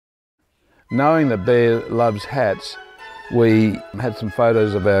Knowing that Bear loves hats, we had some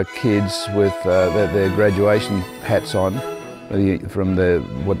photos of our kids with their graduation hats on from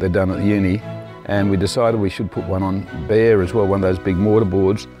what they'd done at uni, and we decided we should put one on Bear as well, one of those big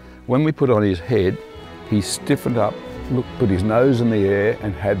mortarboards. When we put it on his head, he stiffened up, put his nose in the air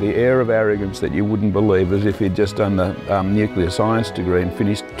and had the air of arrogance that you wouldn't believe, as if he'd just done the nuclear science degree and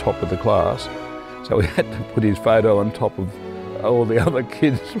finished top of the class. So we had to put his photo on top of all the other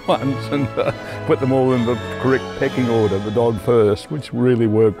kids' ones and put them all in the correct pecking order, the dog first, which really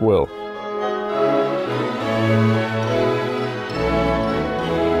worked well.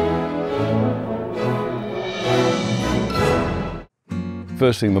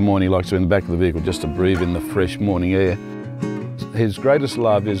 First thing in the morning, he likes to be in the back of the vehicle just to breathe in the fresh morning air. His greatest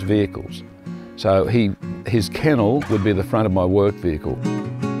love is vehicles. So his kennel would be the front of my work vehicle.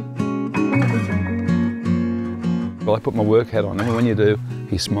 Well, I put my work hat on, and when you do,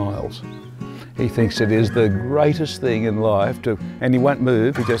 he smiles. He thinks it is the greatest thing in life and he won't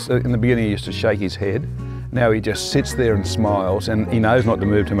move. He just, in the beginning, he used to shake his head. Now he just sits there and smiles, and he knows not to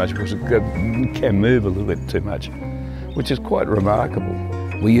move too much because it can move a little bit too much, which is quite remarkable.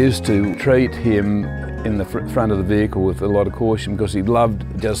 We used to treat him in the front of the vehicle with a lot of caution because he loved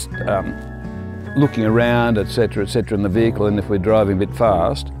just looking around, etc., in the vehicle, and if we're driving a bit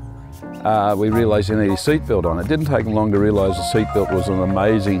fast, we realised he needed his seatbelt on. It didn't take him long to realise the seatbelt was an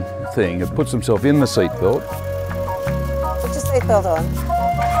amazing thing. It puts himself in the seatbelt. Put your seatbelt on.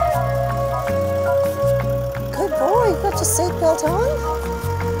 Good boy, you've got your seatbelt on.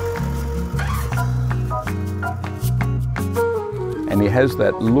 And he has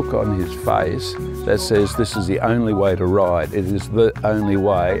that look on his face that says this is the only way to ride. It is the only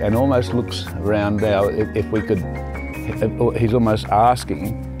way, and almost looks around now if we could, he's almost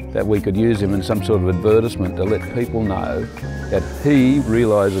asking that we could use him in some sort of advertisement to let people know that he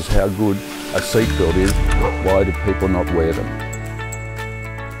realises how good a seatbelt is. Why do people not wear them?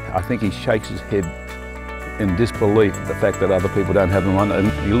 I think he shakes his head in disbelief at the fact that other people don't have them on, and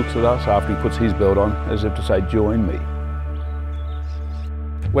he looks at us after he puts his belt on as if to say, join me.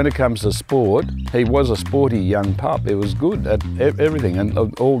 When it comes to sport, he was a sporty young pup. He was good at everything, and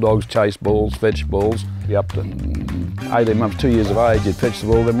all dogs chase balls, fetch balls. Up to 18 months, 2 years of age, he'd fetch the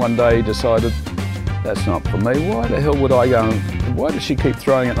ball. Then one day he decided, that's not for me. Why the hell would I go and, why does she keep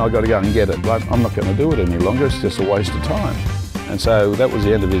throwing it and I've got to go and get it? I'm not going to do it any longer, it's just a waste of time. And so that was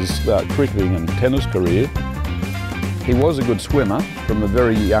the end of his cricketing and tennis career. He was a good swimmer from a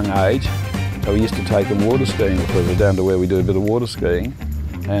very young age, so we used to take him water skiing further down to where we do a bit of water skiing.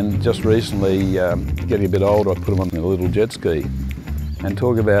 And just recently, getting a bit older, I put him on a little jet ski. And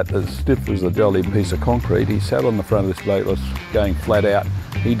talk about as stiff as a jolly piece of concrete, he sat on the front of this boat, going flat out.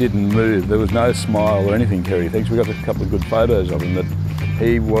 He didn't move. There was no smile or anything, Kerry thinks. We got a couple of good photos of him that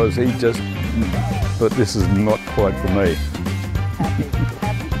he just thought, this is not quite for me.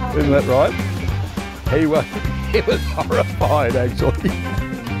 Isn't that right? He was horrified, actually.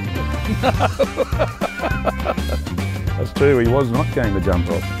 That's true, he was not going to jump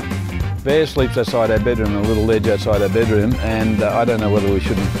off. Bear sleeps outside our bedroom, a little ledge outside our bedroom, and I don't know whether we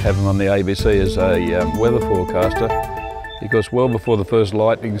shouldn't have him on the ABC as a weather forecaster, because well before the first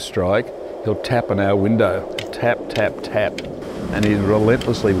lightning strike, he'll tap on our window. Tap, tap, tap. And he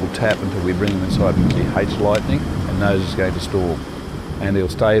relentlessly will tap until we bring him inside because he hates lightning and knows it's going to storm. And he'll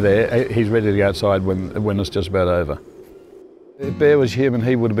stay there. He's ready to go outside when it's just about over. If Bear was human,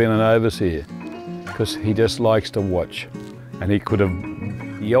 he would have been an overseer, because he just likes to watch. And he could have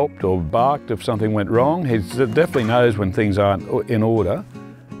yelped or barked if something went wrong. He definitely knows when things aren't in order.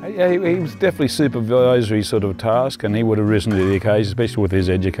 He was definitely supervisory sort of task, and he would have risen to the occasion, especially with his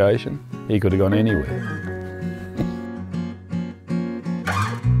education. He could have gone anywhere.